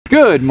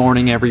Good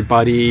morning,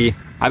 everybody.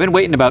 I've been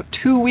waiting about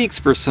 2 weeks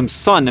for some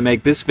sun to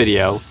make this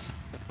video,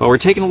 but we're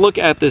taking a look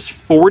at this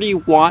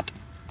 40-watt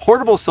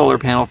portable solar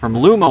panel from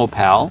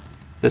Lumopal.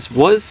 This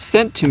was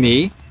sent to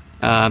me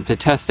to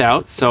test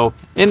out, so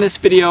in this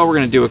video we're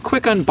going to do a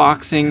quick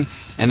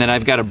unboxing, and then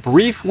I've got a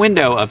brief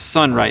window of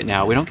sun right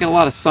now. We don't get a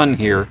lot of sun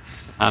here,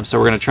 so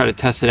we're going to try to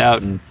test it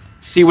out and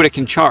see what it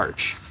can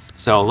charge.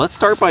 So let's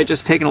start by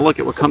just taking a look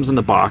at what comes in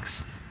the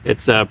box.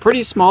 It's a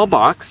pretty small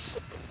box,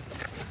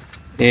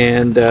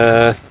 and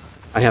I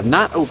have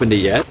not opened it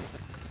yet.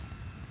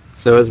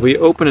 So as we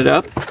open it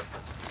up,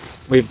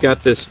 we've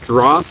got this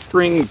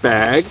drawstring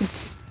bag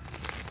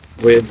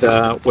with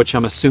which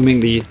I'm assuming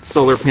the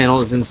solar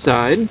panel is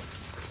inside.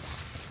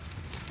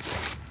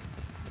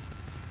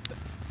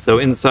 So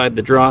inside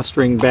the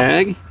drawstring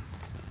bag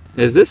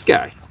is this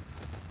guy.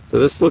 So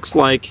this looks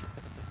like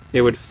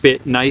it would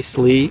fit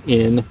nicely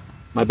in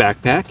my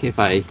backpack if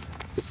I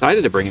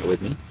decided to bring it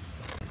with me.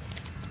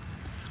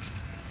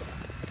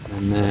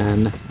 And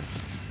then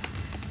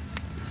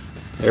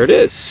there it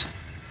is.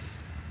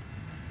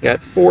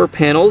 Got 4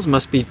 panels,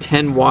 must be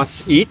 10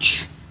 watts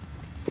each.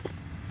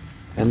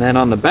 And then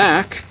on the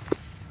back,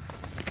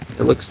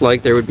 it looks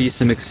like there would be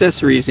some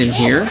accessories in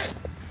here.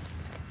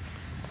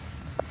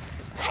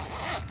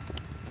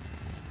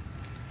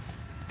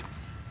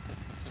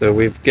 So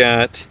we've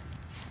got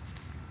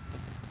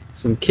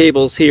some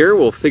cables here.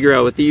 We'll figure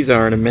out what these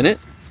are in a minute.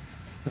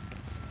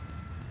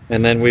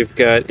 And then we've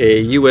got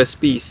a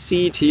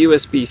USB-C to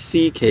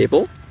USB-C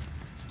cable,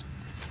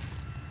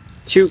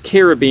 2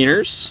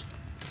 carabiners,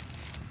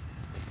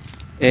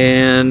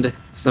 and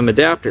some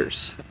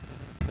adapters.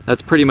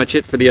 That's pretty much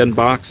it for the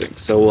unboxing.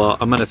 So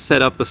I'm going to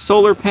set up the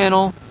solar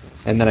panel,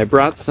 and then I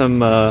brought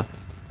some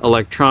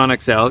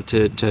electronics out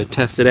to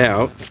test it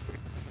out.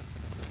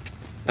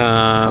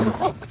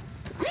 I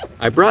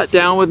brought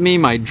down with me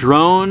my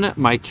drone,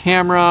 my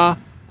camera,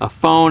 a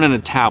phone, and a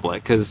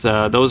tablet, because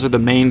those are the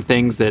main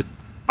things that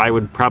I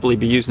would probably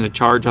be using to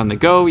charge on the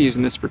go,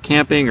 using this for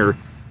camping or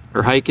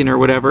hiking or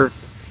whatever.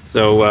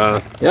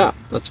 So yeah,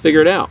 let's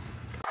figure it out.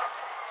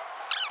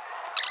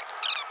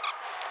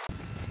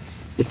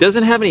 It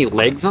doesn't have any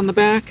legs on the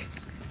back,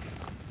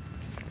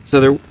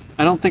 so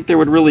I don't think there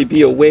would really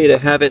be a way to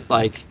have it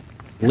like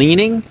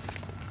leaning.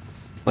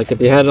 Like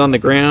if you had it on the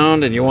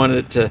ground and you wanted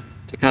it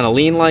to kind of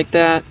lean like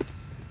that.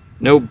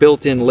 No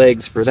built-in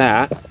legs for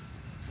that.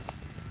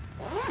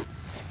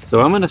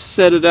 So I'm going to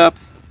set it up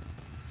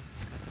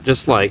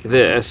just like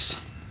this.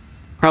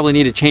 Probably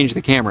need to change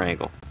the camera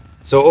angle.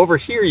 So over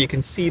here you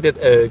can see that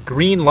a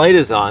green light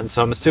is on,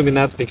 so I'm assuming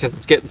that's because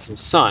it's getting some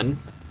sun.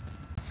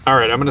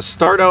 Alright, I'm going to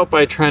start out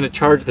by trying to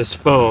charge this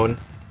phone.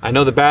 I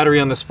know the battery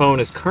on this phone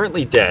is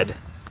currently dead,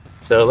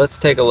 so let's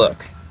take a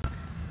look.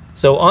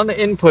 So on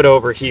the input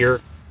over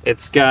here,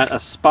 it's got a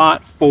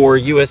spot for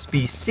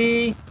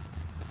USB-C,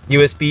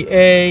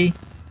 USB-A,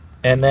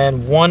 and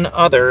then one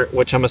other,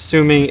 which I'm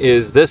assuming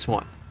is this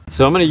one.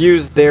 So I'm going to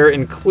use their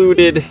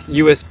included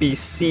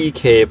USB-C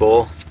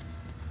cable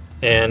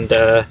and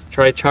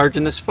try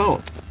charging this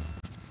phone.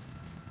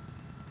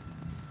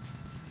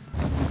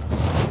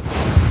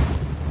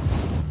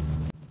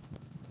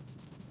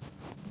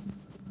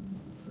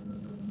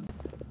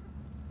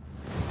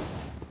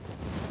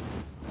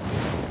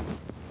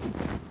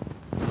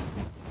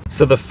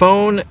 So the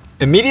phone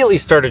immediately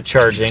started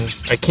charging.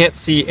 I can't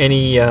see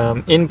any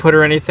input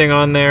or anything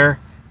on there,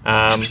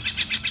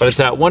 but it's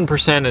at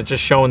 1%. It's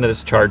just showing that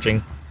it's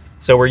charging.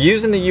 So we're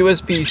using the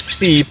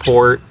USB-C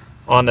port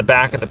on the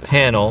back of the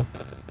panel.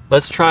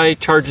 Let's try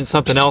charging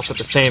something else at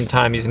the same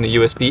time using the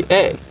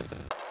USB-A.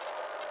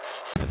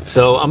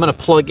 So I'm going to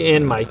plug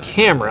in my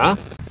camera.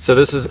 So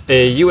this is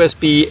a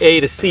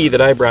USB-A to C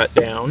that I brought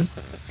down.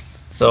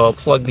 So I'll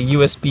plug the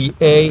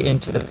USB-A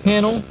into the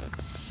panel.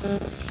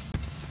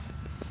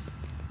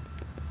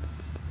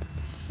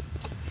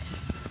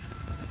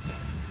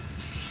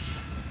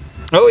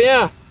 Oh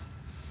yeah,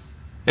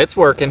 it's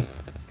working.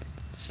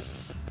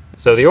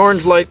 So the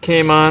orange light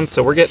came on,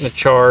 so we're getting a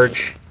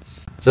charge.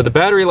 So the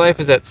battery life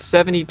is at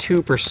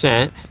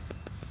 72%.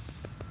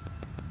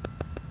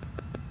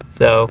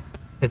 So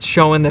it's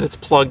showing that it's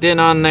plugged in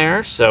on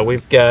there. So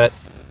we've got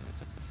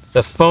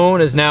the phone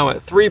is now at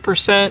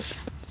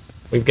 3%.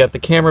 We've got the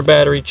camera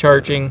battery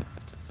charging.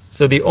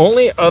 So the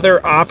only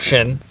other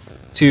option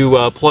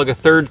to plug a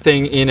third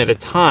thing in at a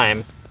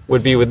time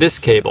would be with this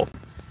cable.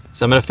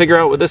 So I'm going to figure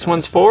out what this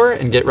one's for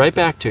and get right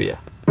back to you.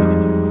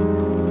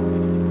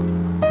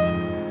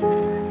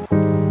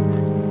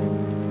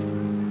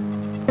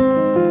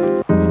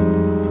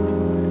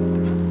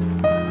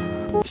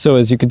 So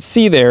as you could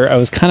see there, I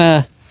was kind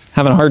of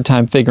having a hard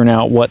time figuring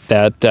out what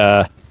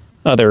that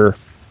other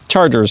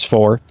charger is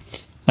for.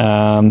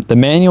 The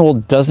manual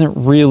doesn't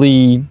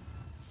really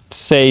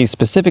say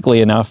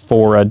specifically enough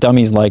for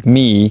dummies like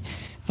me.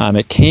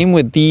 It came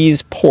with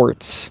these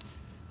ports.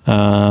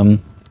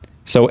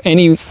 So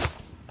any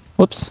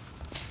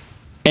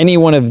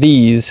one of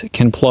these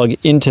can plug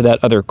into that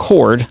other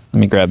cord. Let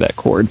me grab that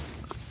cord.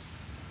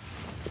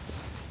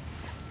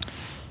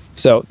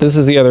 So this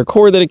is the other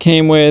cord that it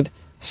came with.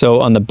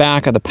 So on the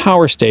back of the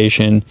power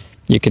station,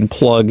 you can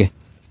plug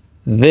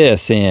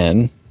this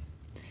in,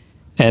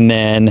 and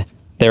then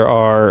there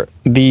are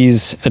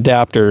these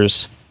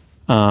adapters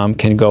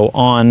can go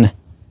on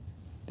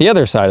the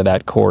other side of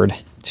that cord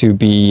to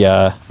be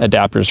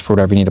adapters for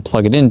whatever you need to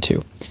plug it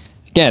into.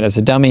 Again, as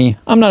a dummy,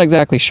 I'm not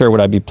exactly sure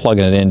what I'd be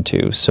plugging it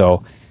into,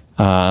 so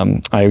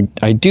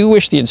I do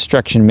wish the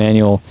instruction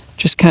manual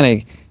just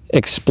kind of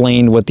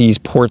explained what these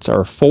ports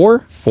are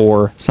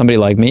for somebody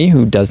like me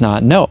who does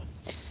not know.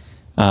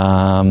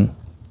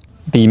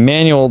 The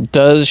manual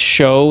does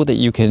show that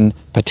you can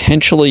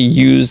potentially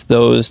use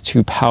those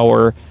to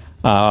power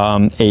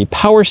a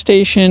power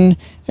station,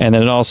 and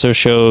then it also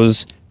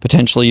shows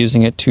potentially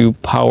using it to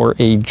power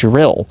a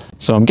drill.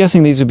 So I'm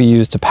guessing these would be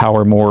used to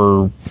power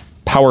more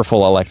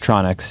powerful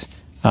electronics.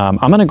 I'm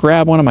going to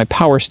grab one of my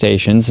power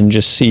stations and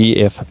just see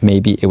if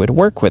maybe it would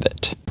work with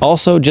it.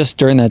 Also, just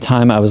during that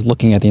time I was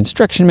looking at the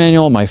instruction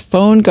manual, my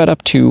phone got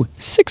up to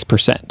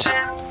 6%.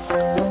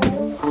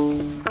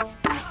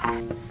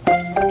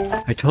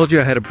 I told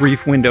you I had a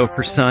brief window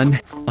for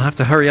sun. I'll have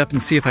to hurry up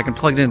and see if I can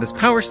plug it into this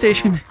power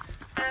station,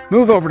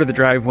 move over to the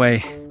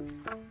driveway,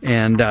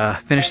 and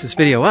finish this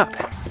video up.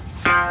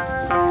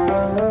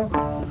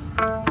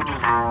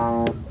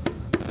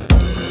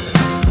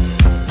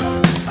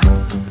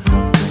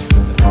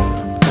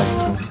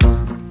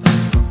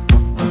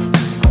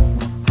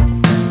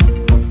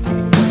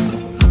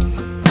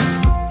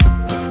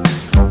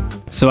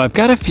 So I've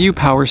got a few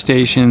power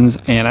stations,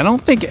 and I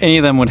don't think any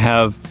of them would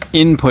have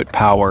input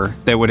power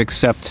that would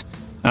accept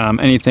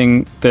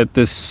anything that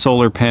this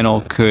solar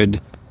panel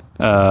could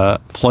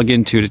plug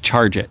into to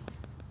charge it.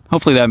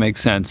 Hopefully that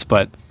makes sense,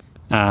 but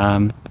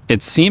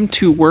it seemed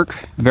to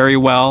work very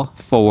well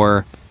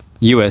for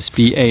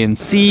USB A and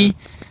C,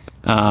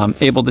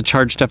 able to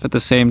charge stuff at the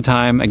same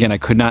time. Again, I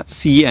could not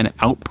see an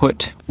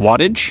output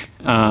wattage.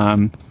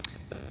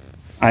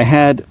 I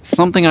had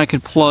something I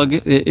could plug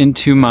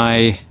into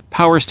my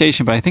power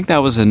station, but I think that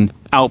was an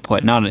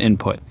output, not an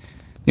input.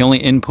 The only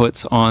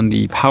inputs on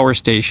the power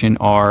station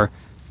are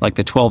like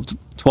the 12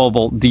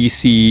 volt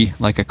DC,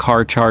 like a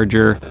car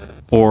charger,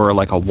 or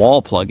like a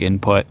wall plug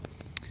input.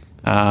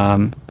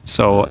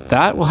 So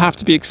that will have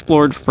to be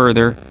explored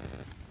further.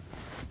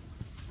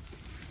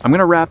 I'm going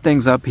to wrap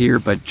things up here,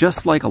 but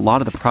just like a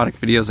lot of the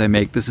product videos I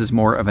make, this is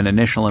more of an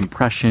initial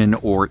impression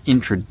or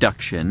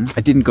introduction.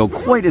 I didn't go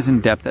quite as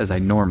in-depth as I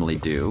normally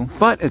do,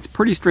 but it's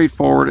pretty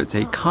straightforward. It's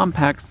a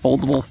compact,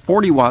 foldable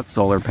 40-watt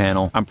solar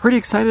panel. I'm pretty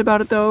excited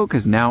about it though,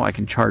 because now I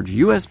can charge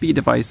USB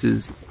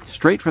devices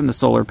straight from the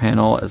solar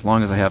panel as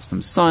long as I have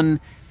some sun,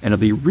 and it'll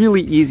be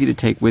really easy to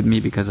take with me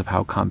because of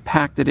how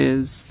compact it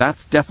is.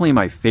 That's definitely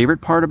my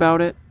favorite part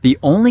about it. The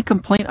only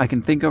complaint I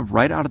can think of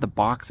right out of the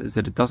box is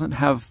that it doesn't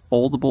have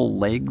foldable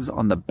legs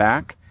on the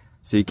back,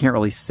 so you can't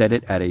really set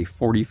it at a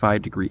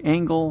 45-degree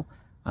angle.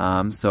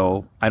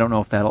 So I don't know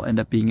if that'll end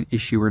up being an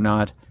issue or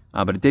not,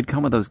 but it did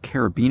come with those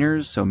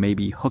carabiners, so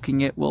maybe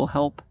hooking it will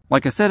help.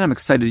 Like I said, I'm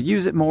excited to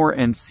use it more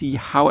and see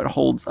how it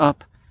holds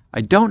up. I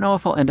don't know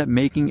if I'll end up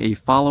making a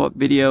follow-up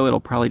video. It'll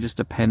probably just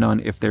depend on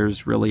if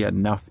there's really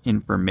enough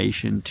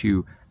information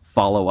to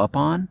follow up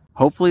on.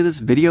 Hopefully this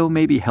video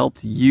maybe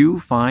helped you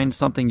find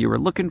something you were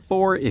looking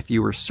for if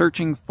you were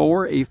searching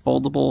for a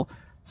foldable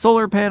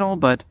solar panel,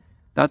 but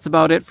that's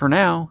about it for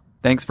now.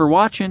 Thanks for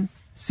watching.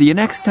 See you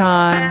next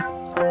time.